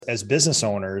As business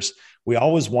owners, we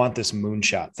always want this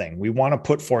moonshot thing. We want to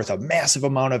put forth a massive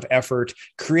amount of effort,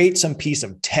 create some piece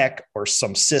of tech or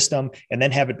some system, and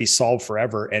then have it be solved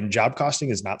forever. And job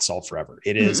costing is not solved forever.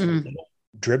 It is a little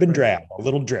drip and drab, a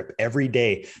little drip every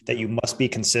day that you must be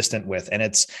consistent with. And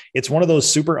it's one of those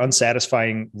super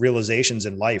unsatisfying realizations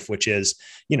in life, which is,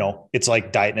 it's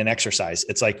like diet and exercise.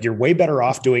 It's like you're way better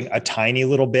off doing a tiny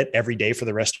little bit every day for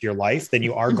the rest of your life than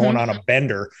you are going on a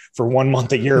bender for 1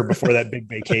 month a year before that big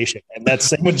vacation. And that's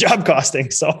same with job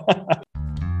costing. So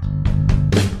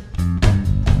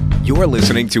you're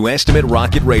listening to Estimate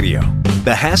Rocket Radio,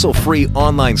 the hassle-free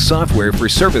online software for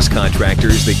service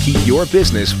contractors that keep your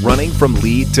business running from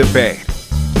lead to paid.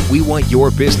 We want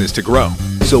your business to grow,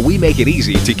 so we make it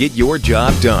easy to get your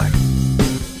job done.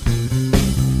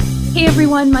 Hey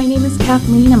everyone, my name is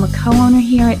Kathleen. I'm a co-owner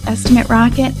here at Estimate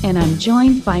Rocket, and I'm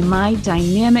joined by my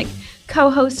dynamic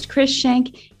co-host, Chris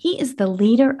Schenk. He is the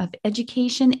leader of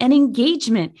education and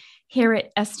engagement here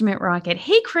at Estimate Rocket.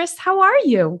 Hey, Chris, how are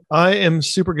you? I am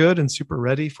super good and super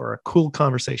ready for a cool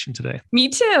conversation today. Me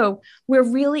too. We're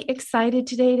really excited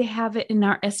today to have it in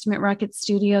our Estimate Rocket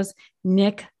studios,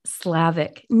 Nick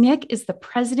Slavik. Nick is the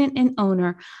president and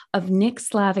owner of Nick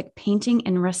Slavik Painting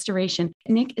and Restoration.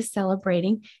 Nick is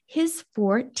celebrating his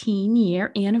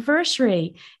 14-year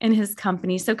anniversary in his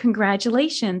company, so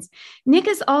congratulations. Nick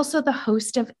is also the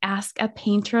host of Ask a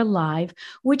Painter Live,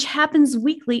 which happens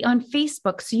weekly on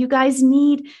Facebook, so you guys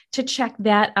need to check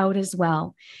that out as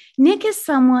well. Nick is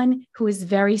someone who is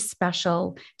very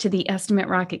special to the Estimate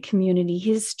Rocket community.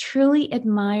 He is truly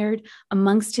admired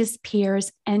amongst his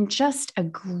peers and just a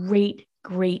great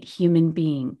human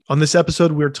being. On this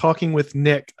episode, we're talking with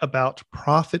Nick about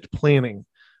profit planning.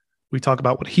 We talk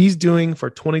about what he's doing for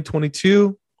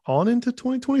 2022 on into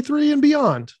 2023 and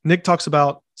beyond. Nick talks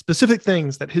about specific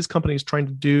things that his company is trying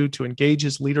to do to engage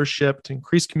his leadership, to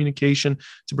increase communication,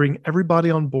 to bring everybody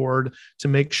on board, to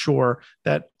make sure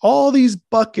that all these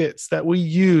buckets that we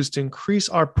use to increase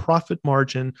our profit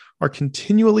margin are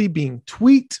continually being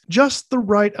tweaked just the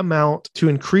right amount to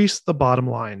increase the bottom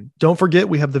line. Don't forget,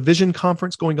 we have the Vision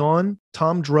Conference going on.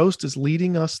 Tom Drost is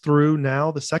leading us through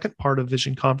now the second part of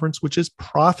Vision Conference, which is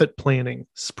profit planning.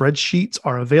 Spreadsheets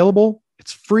are available.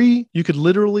 It's free. You could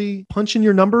literally punch in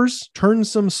your numbers, turn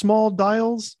some small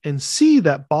dials, and see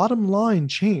that bottom line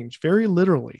change very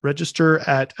literally. Register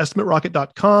at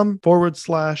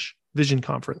estimaterocket.com/Vision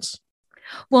Conference.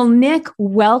 Well, Nick,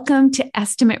 welcome to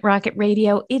Estimate Rocket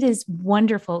Radio. It is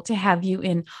wonderful to have you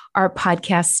in our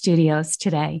podcast studios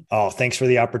today. Oh, thanks for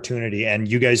the opportunity. And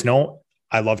you guys know,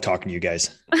 I love talking to you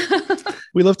guys.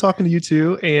 We love talking to you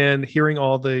too and hearing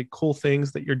all the cool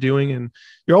things that you're doing. And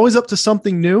you're always up to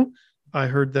something new. I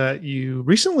heard that you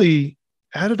recently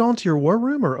added on to your war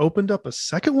room or opened up a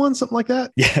second one, something like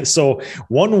that. Yeah. So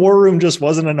one war room just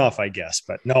wasn't enough, I guess,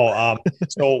 but no.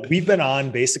 So we've been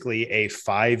on basically a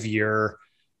 5-year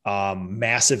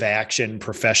massive action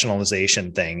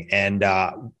professionalization thing. And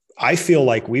I feel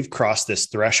like we've crossed this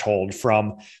threshold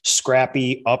from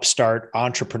scrappy upstart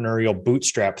entrepreneurial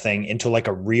bootstrap thing into like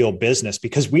a real business,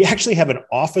 because we actually have an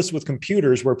office with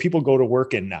computers where people go to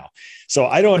work in now. So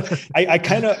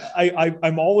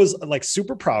I'm always like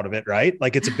super proud of it, right?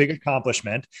 Like it's a big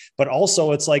accomplishment, but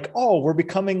also it's like, oh, we're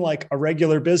becoming like a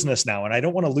regular business now. And I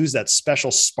don't want to lose that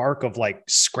special spark of like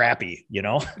scrappy,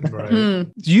 Right.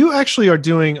 You actually are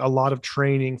doing a lot of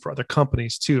training for other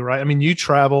companies too, right? I mean, you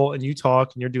travel and you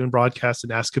talk and you're doing broadcasts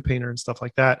and Ask a Painter and stuff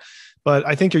like that. But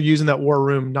I think you're using that war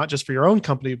room, not just for your own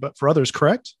company, but for others,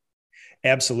 correct?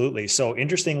 Absolutely. So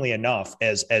interestingly enough,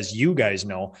 as you guys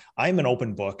know, I'm an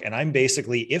open book, and I'm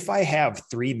basically, if I have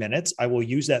 3 minutes, I will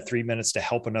use that 3 minutes to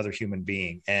help another human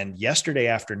being. And yesterday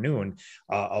afternoon,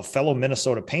 a fellow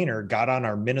Minnesota painter got on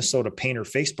our Minnesota Painter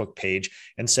Facebook page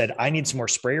and said, I need some more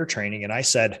sprayer training. And I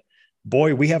said,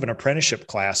 boy, we have an apprenticeship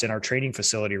class in our training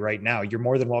facility right now. You're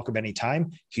more than welcome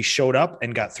anytime. He showed up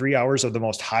and got 3 hours of the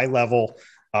most high level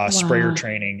sprayer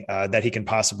training that he can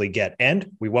possibly get.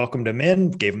 And we welcomed him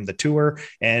in, gave him the tour,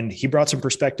 and he brought some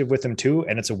perspective with him too.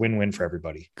 And it's a win-win for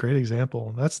everybody. Great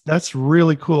example. That's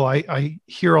really cool. I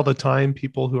hear all the time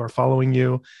people who are following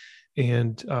you.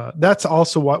 And that's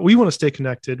also why we want to stay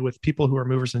connected with people who are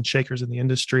movers and shakers in the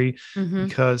industry,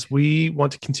 because we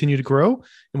want to continue to grow,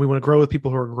 and we want to grow with people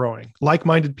who are growing.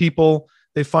 Like-minded people,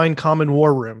 they find common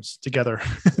war rooms together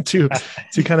to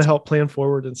kind of help plan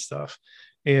forward and stuff.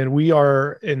 And we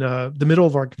are in the middle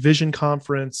of our Vision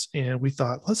Conference, and we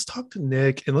thought, let's talk to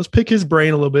Nick and let's pick his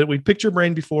brain a little bit. We picked your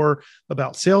brain before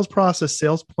about sales process,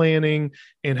 sales planning,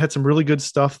 and had some really good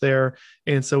stuff there.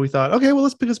 And so we thought, okay, well,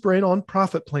 let's pick his brain on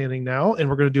profit planning now. And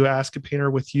we're going to do Ask a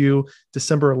Painter with you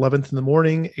December 11th in the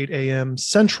morning, 8 a.m.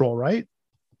 Central, right?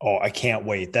 Oh, I can't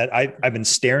wait. I've been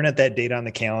staring at that date on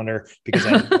the calendar because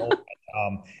I know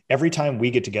every time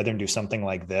we get together and do something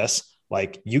like this,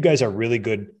 like you guys are really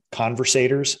good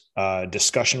conversators,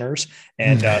 discussioners,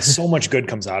 and so much good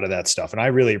comes out of that stuff. And I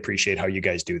really appreciate how you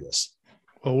guys do this.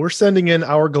 Well, we're sending in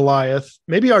our Goliath,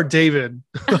 maybe our David.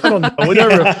 I don't know,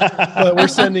 whatever. But we're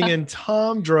sending in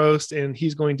Tom Drost, and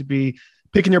he's going to be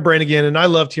picking your brain again. And I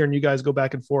loved hearing you guys go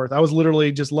back and forth. I was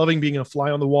literally just loving being a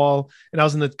fly on the wall. And I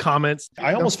was in the comments.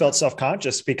 I almost felt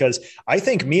self-conscious because I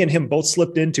think me and him both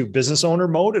slipped into business owner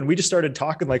mode, and we just started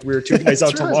talking like we were two guys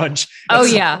out to lunch. Oh,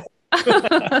 yeah.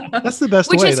 That's the best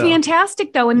Which way, is though.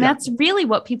 fantastic, though. And that's really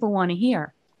what people want to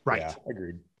hear. Right. Yeah,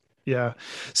 agreed. Yeah.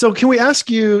 So can we ask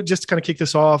you, just to kind of kick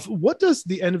this off, what does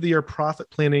the end of the year profit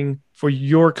planning for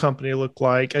your company look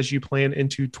like as you plan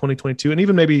into 2022 and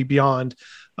even maybe beyond?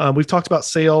 We've talked about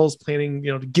sales, planning,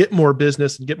 to get more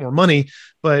business and get more money,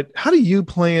 but how do you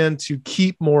plan to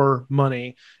keep more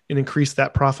money and increase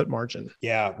that profit margin?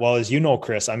 Yeah. Well, as you know,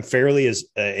 Chris, I'm fairly as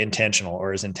intentional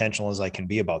or as intentional as I can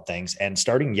be about things. And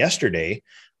starting yesterday,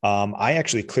 I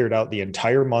actually cleared out the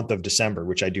entire month of December,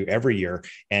 which I do every year.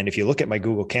 And if you look at my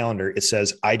Google Calendar, it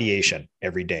says ideation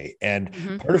every day. And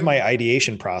part of my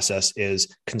ideation process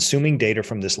is consuming data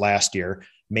from this last year,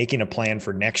 making a plan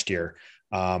for next year.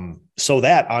 So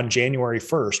that on January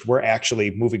 1st, we're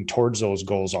actually moving towards those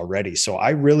goals already. So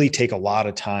I really take a lot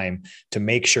of time to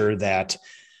make sure that,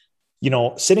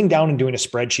 sitting down and doing a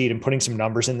spreadsheet and putting some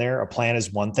numbers in there, a plan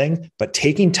is one thing, but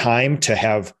taking time to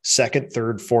have second,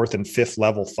 third, fourth, and fifth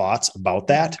level thoughts about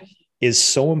that is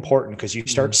so important because you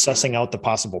start sussing out the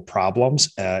possible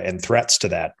problems and threats to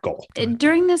that goal.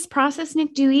 During this process,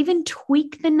 Nick, do you even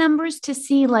tweak the numbers to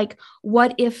see like,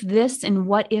 what if this and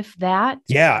what if that?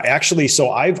 Yeah, actually.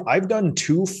 So I've done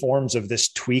two forms of this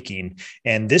tweaking,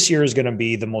 and this year is going to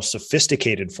be the most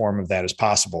sophisticated form of that as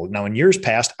possible. Now, in years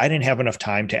past, I didn't have enough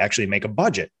time to actually make a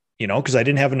budget, because I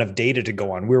didn't have enough data to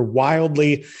go on. We were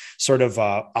wildly sort of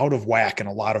out of whack in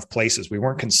a lot of places. We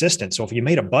weren't consistent. So if you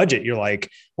made a budget, you're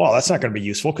like, well, that's not going to be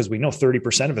useful because we know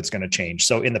 30% of it's going to change.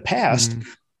 So in the past,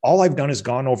 all I've done is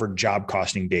gone over job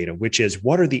costing data, which is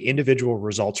what are the individual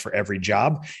results for every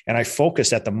job? And I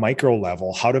focus at the micro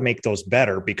level, how to make those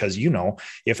better, because,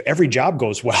 if every job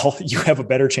goes well, you have a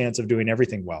better chance of doing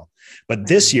everything well. But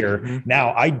this year,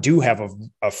 now I do have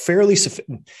a fairly,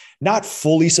 not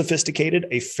fully sophisticated,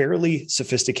 a fairly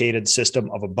sophisticated system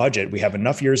of a budget. We have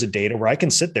enough years of data where I can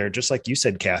sit there, just like you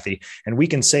said, Kathy, and we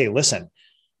can say, listen,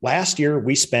 last year,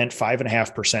 we spent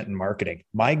 5.5% in marketing.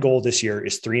 My goal this year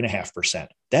is 3.5%.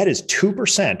 That is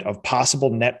 2% of possible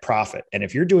net profit. And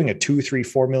if you're doing a $2, $3,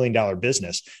 $4 million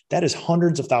business, that is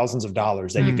hundreds of thousands of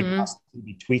dollars that you could possibly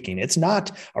be tweaking. It's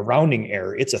not a rounding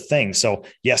error. It's a thing. So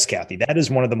yes, Kathy, that is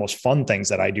one of the most fun things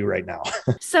that I do right now.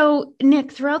 So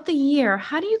Nick, throughout the year,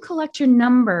 how do you collect your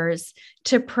numbers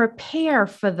to prepare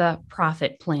for the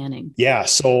profit planning? Yeah.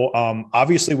 So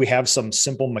obviously we have some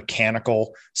simple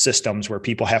mechanical systems where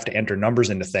people have to enter numbers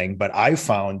into things, but I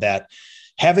found that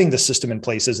having the system in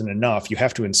place isn't enough. You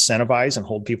have to incentivize and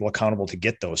hold people accountable to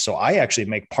get those. So I actually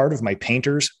make part of my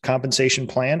painter's compensation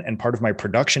plan and part of my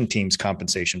production team's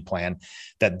compensation plan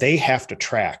that they have to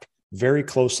track very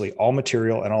closely all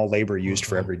material and all labor used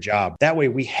for every job. That way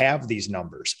we have these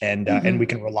numbers and we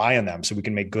can rely on them so we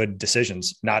can make good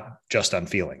decisions, not just on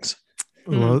feelings.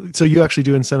 Well, so you actually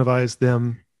do incentivize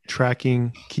them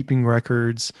tracking, keeping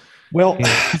records. Well,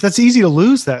 that's easy to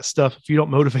lose that stuff if you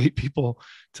don't motivate people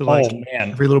to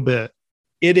every little bit.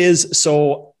 It is.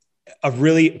 So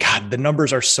the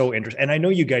numbers are so interesting. And I know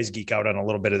you guys geek out on a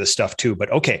little bit of this stuff too, but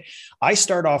okay. I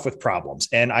start off with problems,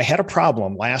 and I had a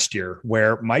problem last year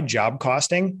where my job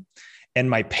costing and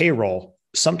my payroll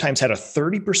sometimes had a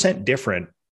 30% different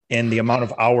in the amount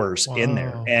of hours in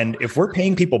there. And if we're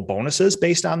paying people bonuses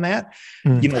based on that,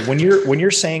 when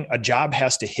you're saying a job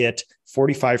has to hit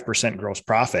 45% gross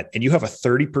profit and you have a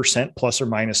 30% plus or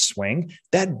minus swing,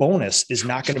 that bonus is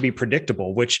not going to be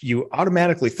predictable, which you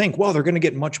automatically think, well, they're going to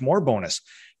get much more bonus.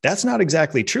 That's not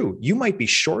exactly true. You might be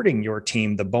shorting your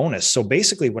team the bonus. So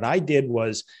basically what I did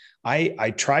was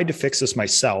I tried to fix this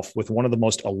myself with one of the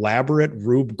most elaborate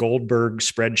Rube Goldberg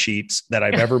spreadsheets that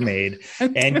I've ever made.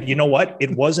 And you know what?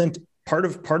 It wasn't part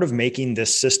of making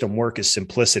this system work is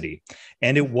simplicity.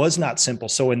 And it was not simple.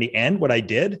 So in the end, what I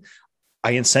did,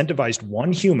 I incentivized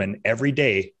one human every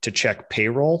day to check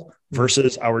payroll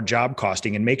versus our job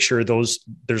costing and make sure there's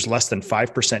less than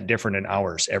 5% different in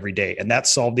hours every day. And that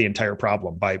solved the entire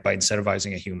problem by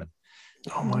incentivizing a human.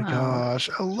 Oh my Wow. gosh.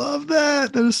 I love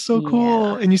that. That is so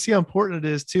cool. Yeah. And you see how important it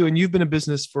is too. And you've been in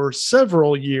business for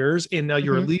several years and now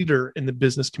you're a Mhm. leader in the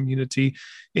business community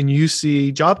and you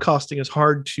see job costing is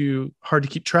hard to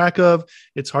keep track of.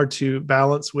 It's hard to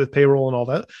balance with payroll and all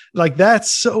that. Like that's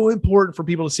so important for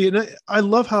people to see. And I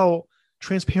love how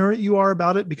transparent you are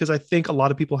about it because I think a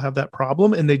lot of people have that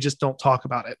problem and they just don't talk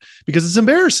about it because it's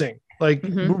embarrassing. Like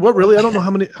Mhm. what really, I don't know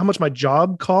how much my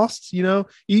job costs,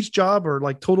 each job or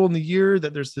like total in the year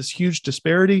that there's this huge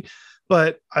disparity,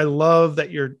 but I love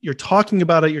that you're talking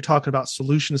about it. You're talking about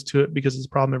solutions to it because it's a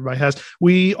problem everybody has.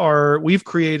 We've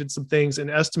created some things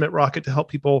in Estimate Rocket to help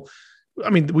people.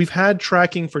 I mean, we've had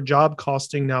tracking for job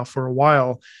costing now for a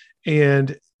while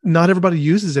and not everybody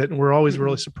uses it. And we're always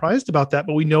really surprised about that,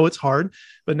 but we know it's hard.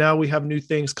 But now we have new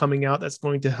things coming out that's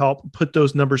going to help put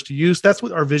those numbers to use. That's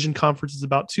what our vision conference is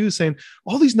about too, saying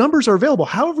all these numbers are available,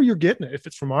 however you're getting it. If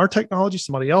it's from our technology,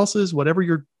 somebody else's, whatever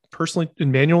you're personally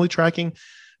and manually tracking.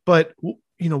 But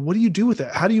what do you do with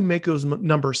it? How do you make those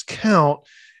numbers count?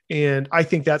 And I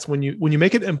think that's when you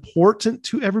make it important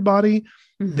to everybody,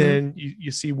 then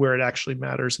you see where it actually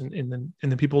matters and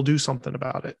then people do something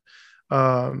about it.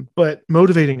 But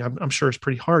motivating, I'm sure is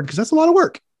pretty hard because that's a lot of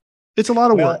work. It's a lot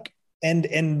of work. And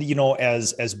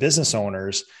as business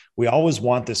owners, we always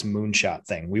want this moonshot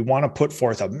thing. We want to put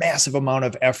forth a massive amount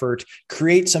of effort,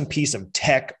 create some piece of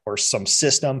tech or some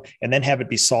system, and then have it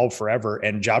be solved forever.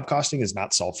 And job costing is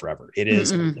not solved forever. It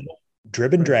is a little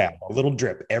drip and drab, a little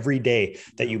drip every day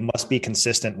that you must be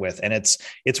consistent with. And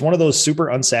it's one of those super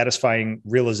unsatisfying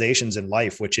realizations in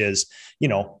life, which is,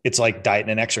 it's like diet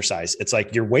and exercise. It's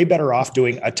like, you're way better off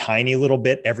doing a tiny little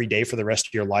bit every day for the rest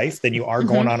of your life than you are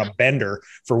going on a bender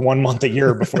for 1 month a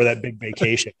year before that big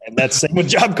vacation. And that's same with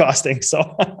job costing.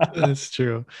 So that's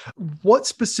true. What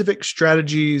specific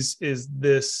strategies is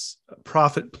this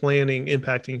profit planning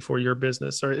impacting for your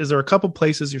business? Or is there a couple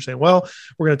places you're saying, well,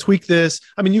 we're going to tweak this?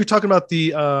 I mean, you're talking about the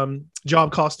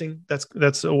job costing.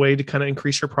 That's a way to kind of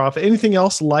increase your profit. Anything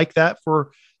else like that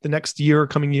for the next year or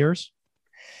coming years?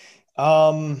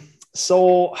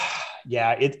 So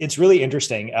yeah, it's really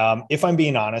interesting. If I'm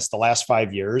being honest, the last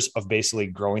 5 years of basically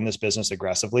growing this business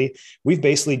aggressively, we've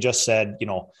basically just said,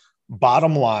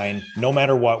 bottom line, no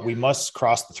matter what, we must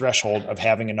cross the threshold of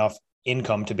having enough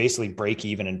income to basically break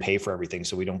even and pay for everything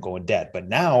so we don't go in debt. But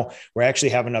now we're actually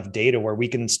have enough data where we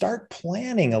can start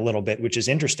planning a little bit, which is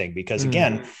interesting because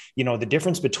again, the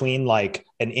difference between like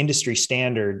an industry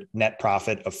standard net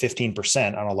profit of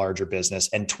 15% on a larger business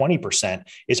and 20%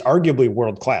 is arguably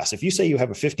world-class. If you say you have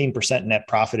a 15% net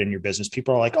profit in your business,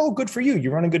 people are like, oh, good for you.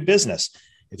 You run a good business.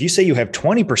 If you say you have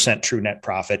 20% true net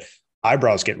profit,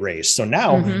 eyebrows get raised. So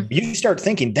now you start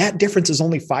thinking that difference is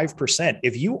only 5%.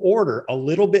 If you order a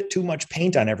little bit too much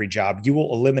paint on every job, you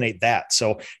will eliminate that.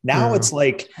 So now it's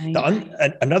like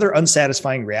another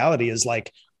unsatisfying reality is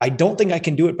like, I don't think I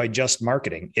can do it by just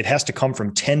marketing. It has to come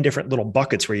from 10 different little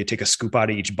buckets where you take a scoop out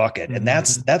of each bucket. And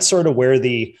that's sort of where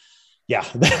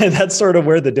that's sort of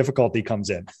where the difficulty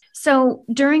comes in. So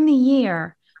during the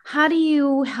year, how do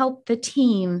you help the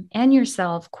team and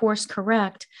yourself course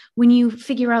correct when you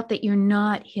figure out that you're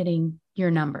not hitting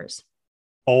your numbers?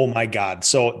 Oh my God.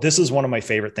 So this is one of my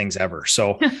favorite things ever.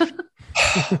 So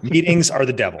meetings are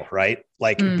the devil, right?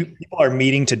 Like people are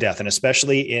meeting to death. And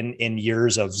especially in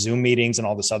years of Zoom meetings and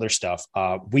all this other stuff,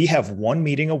 we have one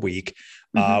meeting a week.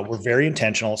 We're very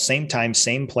intentional, same time,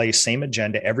 same place, same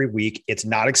agenda every week. It's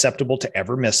not acceptable to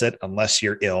ever miss it unless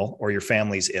you're ill or your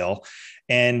family's ill.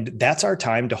 And that's our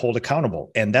time to hold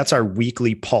accountable. And that's our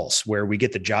weekly pulse where we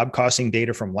get the job costing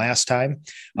data from last time.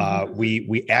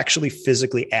 We actually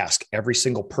physically ask every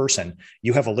single person,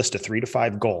 you have a list of 3 to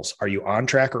 5 goals. Are you on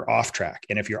track or off track?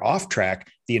 And if you're off track,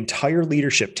 the entire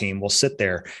leadership team will sit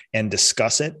there and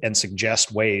discuss it and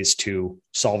suggest ways to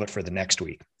solve it for the next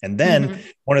week. And then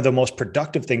one of the most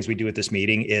productive things we do at this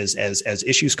meeting is as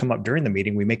issues come up during the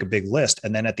meeting, we make a big list.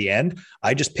 And then at the end,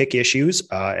 I just pick issues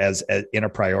as in a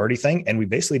priority thing. And we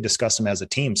basically discuss them as a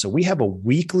team. So we have a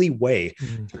weekly way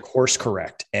to course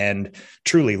correct. And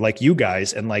truly, like you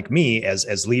guys and like me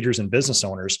as leaders and business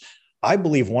owners, I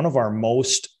believe one of our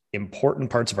most important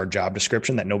parts of our job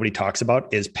description that nobody talks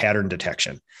about is pattern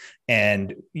detection.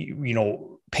 And,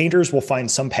 painters will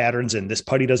find some patterns in this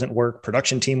putty doesn't work.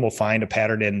 Production team will find a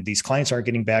pattern in these clients aren't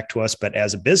getting back to us. But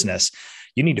as a business,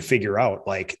 you need to figure out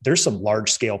like there's some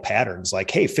large scale patterns like,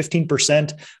 hey,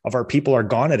 15% of our people are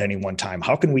gone at any one time.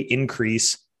 How can we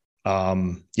increase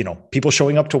people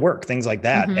showing up to work, things like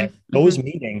that. And those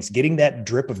meetings, getting that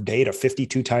drip of data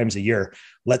 52 times a year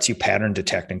lets you pattern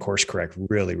detect and course correct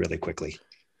really, really quickly.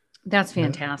 That's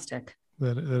fantastic.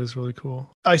 That is really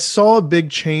cool. I saw a big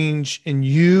change in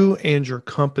you and your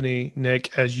company,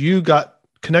 Nick, as you got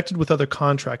connected with other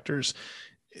contractors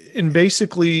and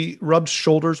basically rubbed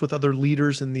shoulders with other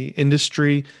leaders in the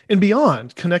industry and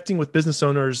beyond, connecting with business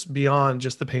owners beyond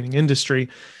just the painting industry.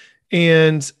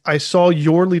 And I saw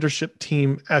your leadership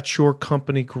team at your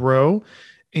company grow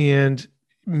and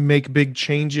make big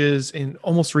changes and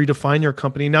almost redefine your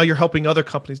company. Now you're helping other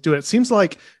companies do it. It seems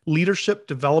like leadership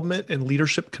development and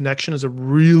leadership connection is a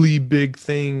really big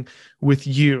thing with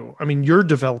you. I mean, you're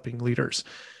developing leaders.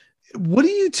 What do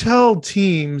you tell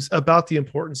teams about the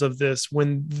importance of this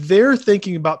when they're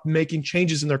thinking about making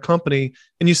changes in their company?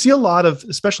 And you see a lot of,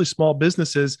 especially small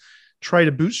businesses, try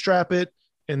to bootstrap it,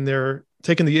 and they're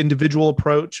taking the individual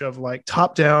approach of like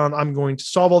top down. I'm going to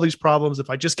solve all these problems. If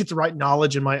I just get the right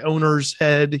knowledge in my owner's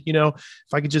head, if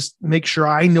I could just make sure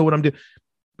I know what I'm doing.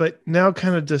 But now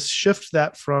kind of to shift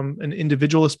that from an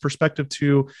individualist perspective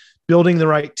to building the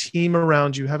right team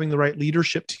around you, having the right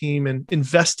leadership team and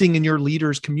investing in your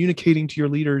leaders, communicating to your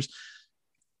leaders.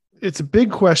 It's a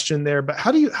big question there, but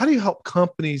how do you help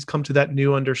companies come to that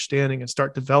new understanding and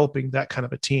start developing that kind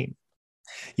of a team?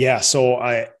 Yeah. So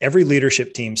every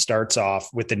leadership team starts off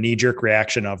with the knee-jerk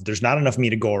reaction of there's not enough me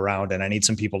to go around and I need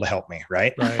some people to help me.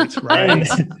 Right. Right.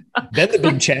 Then the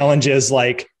big challenge is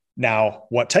like, now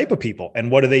what type of people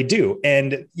and what do they do?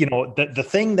 And, the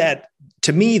thing that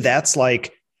to me, that's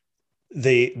like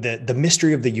the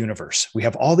mystery of the universe. We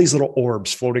have all these little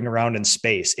orbs floating around in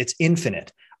space. It's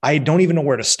infinite. I don't even know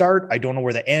where to start. I don't know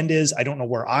where the end is. I don't know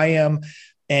where I am.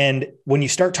 And when you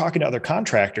start talking to other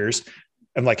contractors,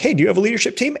 I'm like, hey, do you have a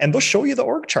leadership team? And they'll show you the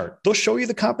org chart. They'll show you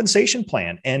the compensation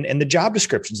plan and the job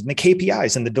descriptions and the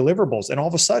KPIs and the deliverables. And all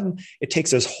of a sudden it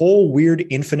takes this whole weird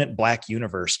infinite black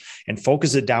universe and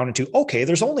focuses it down into, okay,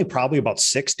 there's only probably about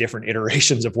 6 different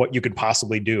iterations of what you could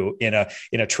possibly do in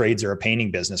a trades or a painting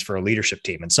business for a leadership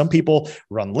team. And some people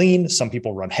run lean, some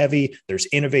people run heavy. There's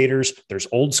innovators, there's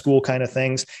old school kind of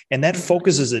things. And that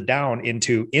focuses it down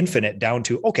into infinite, down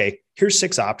to, okay, here's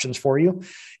 6 options for you.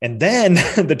 And then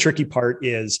the tricky part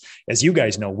is, as you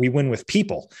guys know, we win with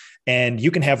people. And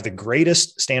you can have the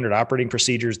greatest standard operating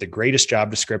procedures, the greatest job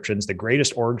descriptions, the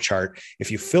greatest org chart. If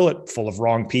you fill it full of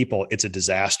wrong people, it's a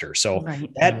disaster. So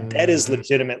that is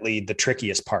legitimately the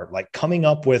trickiest part, like coming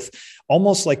up with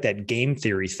almost like that game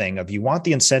theory thing of you want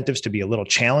the incentives to be a little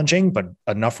challenging, but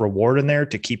enough reward in there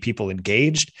to keep people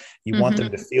engaged. You want them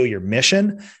to feel your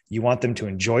mission. You want them to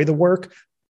enjoy the work.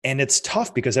 And it's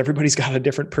tough because everybody's got a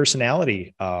different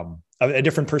personality,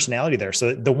 there.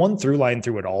 So the one through line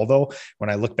through it all, though,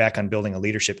 when I look back on building a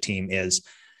leadership team is,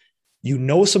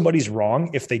 somebody's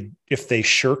wrong if they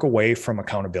shirk away from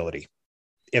accountability.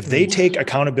 If they take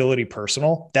accountability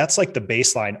personal, that's like the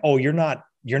baseline. Oh, you're not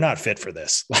fit for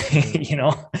this,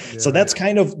 So that's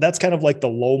kind of like the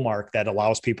low mark that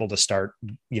allows people to start,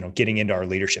 getting into our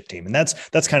leadership team. And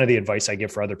that's kind of the advice I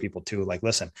give for other people too. Like,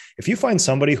 listen, if you find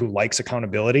somebody who likes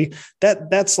accountability,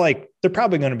 that's like, they're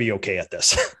probably going to be okay at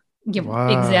this. Yeah, wow.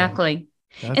 Exactly.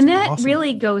 And that awesome.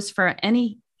 Really goes for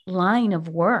any line of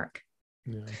work.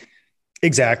 Yeah.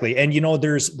 Exactly. And,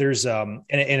 there's and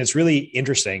it's really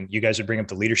interesting. You guys would bring up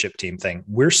the leadership team thing.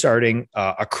 We're starting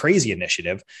a crazy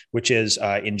initiative, which is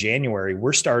in January,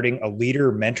 we're starting a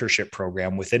leader mentorship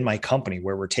program within my company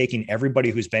where we're taking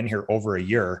everybody who's been here over a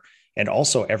year and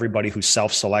also everybody who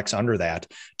self-selects under that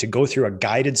to go through a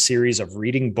guided series of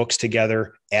reading books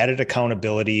together, added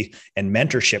accountability and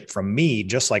mentorship from me,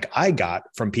 just like I got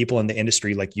from people in the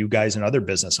industry like you guys and other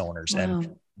business owners. Wow.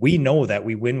 And we know that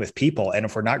we win with people. And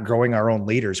if we're not growing our own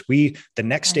leaders, the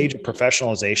next stage of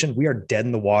professionalization, we are dead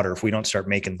in the water if we don't start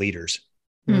making leaders.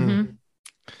 Mm-hmm.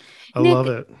 I Nick, love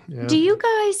it. Yeah. Do you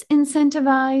guys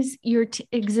incentivize your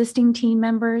existing team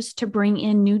members to bring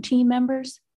in new team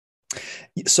members?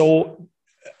 So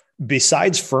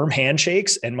besides firm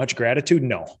handshakes and much gratitude,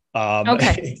 no.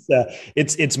 Okay.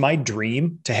 It's my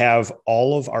dream to have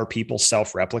all of our people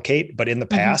self-replicate, but in the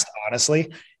past,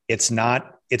 honestly, it's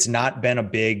not been a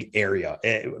big area.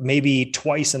 Maybe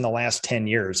twice in the last 10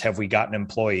 years have we got an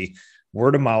employee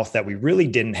word of mouth that we really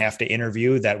didn't have to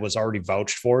interview that was already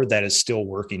vouched for that is still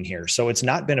working here. So it's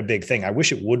not been a big thing. I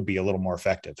wish it would be a little more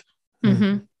effective.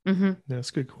 Mm-hmm. Mm-hmm. Yeah, that's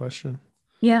a good question.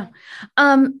 Yeah.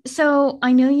 So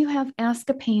I know you have Ask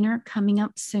a Painter coming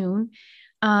up soon.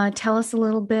 Tell us a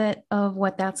little bit of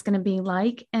what that's going to be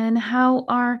like and how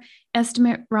our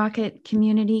Estimate Rocket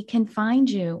community can find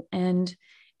you and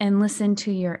listen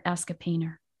to your Ask a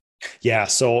Painter. Yeah.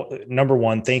 So number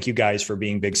one, thank you guys for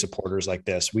being big supporters like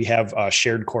this. We have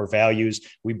shared core values.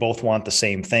 We both want the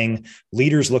same thing.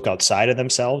 Leaders look outside of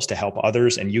themselves to help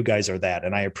others, and you guys are that.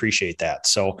 And I appreciate that.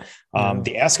 So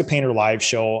the Ask a Painter live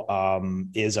show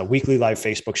is a weekly live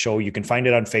Facebook show. You can find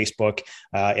it on Facebook.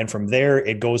 And from there,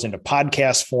 it goes into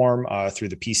podcast form through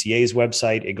the PCA's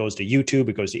website. It goes to YouTube,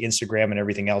 it goes to Instagram and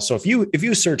everything else. So if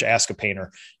you search Ask a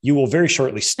Painter, you will very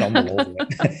shortly stumble over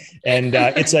it. And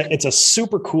it's a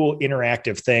super cool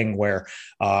interactive thing where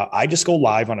I just go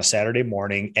live on a Saturday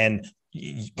morning and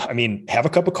have a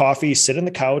cup of coffee, sit on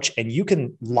the couch, and you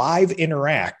can live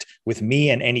interact with me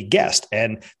and any guest.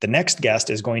 And the next guest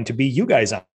is going to be you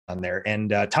guys on there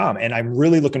and Tom. And I'm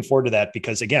really looking forward to that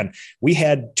because again, we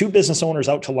had two business owners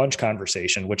out to lunch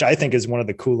conversation, which I think is one of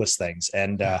the coolest things.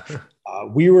 And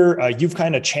you've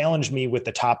kind of challenged me with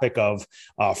the topic of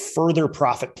further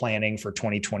profit planning for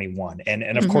 2021.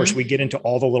 And of course we get into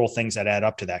all the little things that add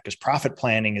up to that because profit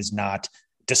planning is not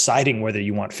deciding whether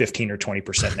you want 15 or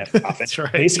 20% net profit. That's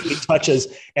right. Basically touches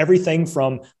everything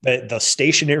from the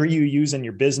stationery you use in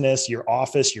your business, your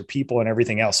office, your people, and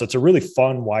everything else. So it's a really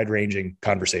fun, wide ranging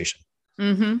conversation.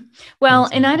 Well,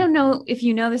 and I don't know if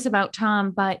you know this about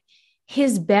Tom, but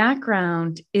his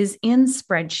background is in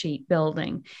spreadsheet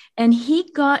building. And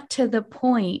he got to the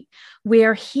point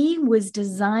where he was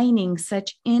designing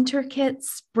such intricate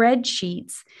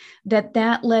spreadsheets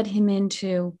that led him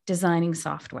into designing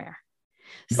software.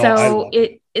 So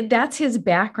that's his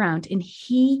background, and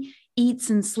he eats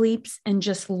and sleeps and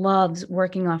just loves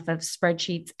working off of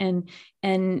spreadsheets.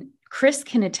 And Chris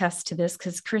can attest to this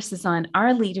because Chris is on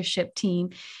our leadership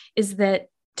team, is that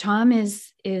Tom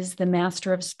is the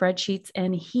master of spreadsheets,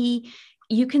 and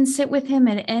you can sit with him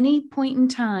at any point in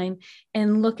time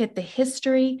and look at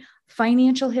the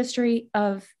financial history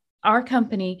of our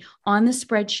company on the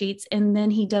spreadsheets. And then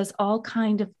he does all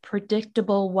kind of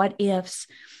predictable what ifs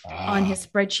on his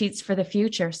spreadsheets for the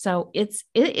future. So it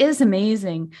is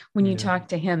amazing when you talk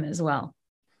to him as well.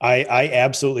 I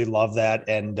absolutely love that.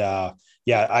 And I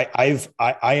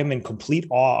am in complete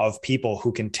awe of people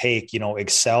who can take,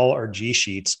 Excel or G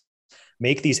Sheets,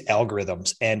 make these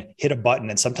algorithms and hit a button.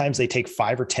 And sometimes they take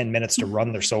 5 or 10 minutes to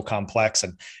run. They're so complex,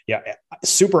 and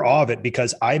super awe of it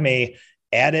because I'm a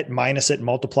add it, minus it,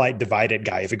 multiply it, divide it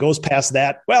guy. If it goes past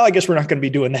that, well, I guess we're not going to be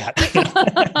doing that.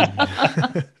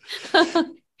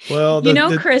 Well,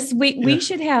 Chris, we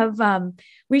should have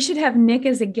Nick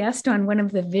as a guest on one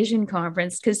of the Vision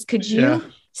Conference, because could you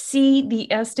see the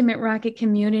Estimate Rocket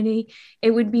community?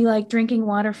 It would be like drinking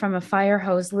water from a fire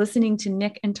hose, listening to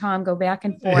Nick and Tom go back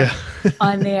and forth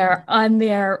on their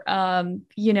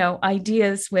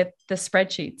ideas with the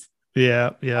spreadsheets.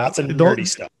 Yeah. Lots of nerdy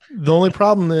stuff. The only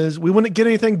problem is we wouldn't get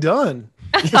anything done.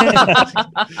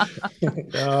 I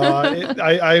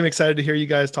am excited to hear you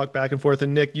guys talk back and forth.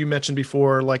 And Nick, you mentioned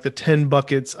before, like the 10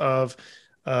 buckets of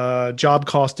job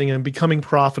costing and becoming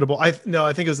profitable. I think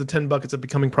it was the 10 buckets of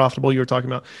becoming profitable you were talking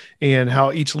about, and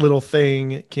how each little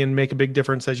thing can make a big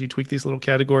difference as you tweak these little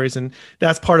categories. And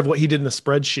that's part of what he did in the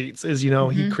spreadsheets is,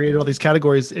 he created all these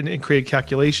categories and created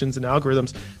calculations and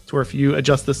algorithms to where if you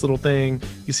adjust this little thing,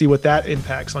 you see what that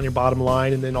impacts on your bottom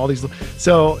line. And then all these.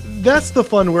 So that's the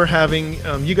fun we're having.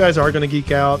 You guys are going to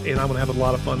geek out, and I'm going to have a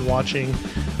lot of fun watching.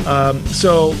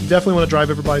 So definitely want to drive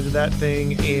everybody to that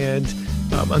thing. And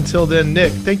until then,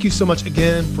 Nick, thank you so much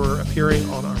again for appearing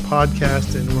on our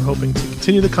podcast, and we're hoping to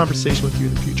continue the conversation with you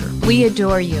in the future. We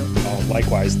adore you. Oh,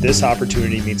 likewise. This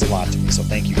opportunity means a lot to me, so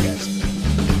thank you guys.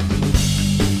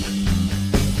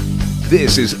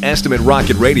 This is Estimate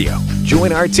Rocket Radio.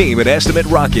 Join our team at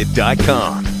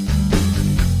estimaterocket.com.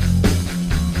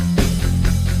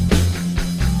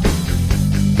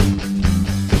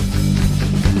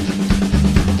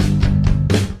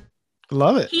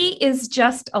 Love it. He is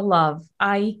just a love.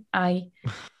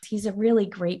 He's a really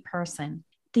great person.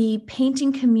 The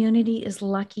painting community is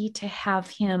lucky to have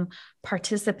him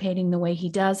participating the way he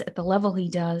does at the level he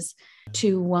does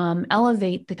to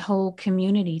elevate the whole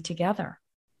community together.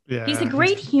 Yeah, he's a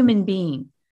great human being.